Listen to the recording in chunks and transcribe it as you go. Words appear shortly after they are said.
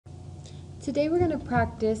Today we're going to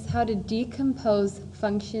practice how to decompose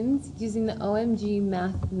functions using the OMG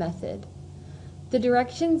math method. The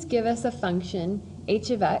directions give us a function, h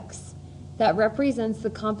of x, that represents the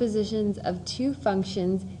compositions of two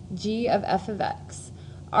functions, g of f of x.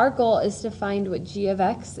 Our goal is to find what g of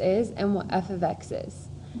x is and what f of x is.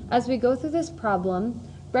 As we go through this problem,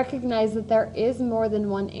 recognize that there is more than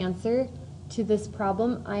one answer to this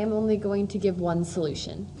problem. I am only going to give one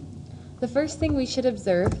solution. The first thing we should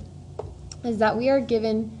observe is that we are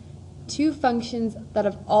given two functions that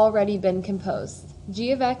have already been composed.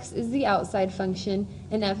 G of x is the outside function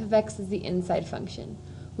and f of x is the inside function.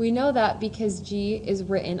 We know that because g is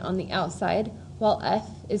written on the outside while f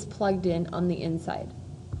is plugged in on the inside.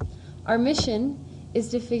 Our mission is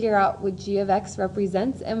to figure out what g of x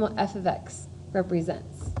represents and what f of x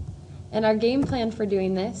represents. And our game plan for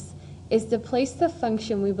doing this is to place the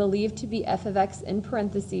function we believe to be f of x in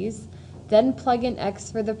parentheses, then plug in x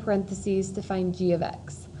for the parentheses to find g of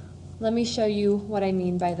x. Let me show you what I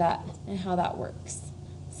mean by that and how that works.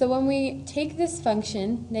 So when we take this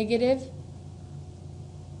function, negative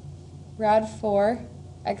rad 4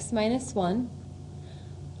 x minus 1,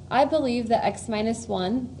 I believe that x minus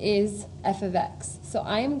 1 is f of x. So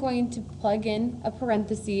I am going to plug in a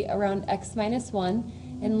parenthesis around x minus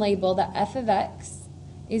 1 and label that f of x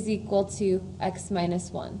is equal to x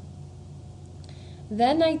minus 1.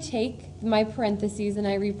 Then I take my parentheses and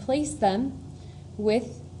I replace them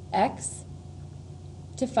with x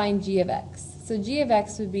to find g of x. So g of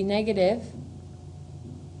x would be negative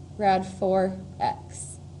rad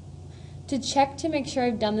 4x. To check to make sure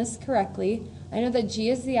I've done this correctly, I know that g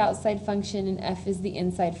is the outside function and f is the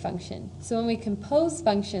inside function. So when we compose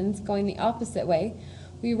functions going the opposite way,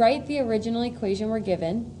 we write the original equation we're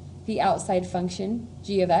given, the outside function,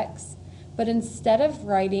 g of x, but instead of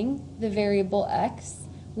writing the variable x,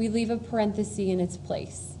 we leave a parenthesis in its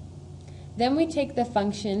place. Then we take the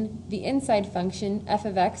function, the inside function, f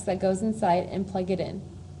of x, that goes inside and plug it in.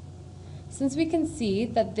 Since we can see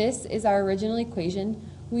that this is our original equation,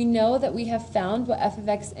 we know that we have found what f of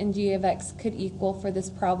x and g of x could equal for this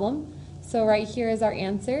problem. So right here is our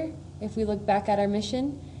answer if we look back at our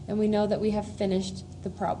mission, and we know that we have finished the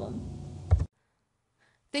problem.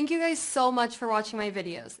 Thank you guys so much for watching my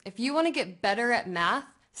videos. If you want to get better at math,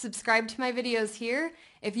 subscribe to my videos here.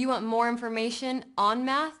 If you want more information on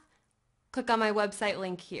math, click on my website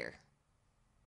link here.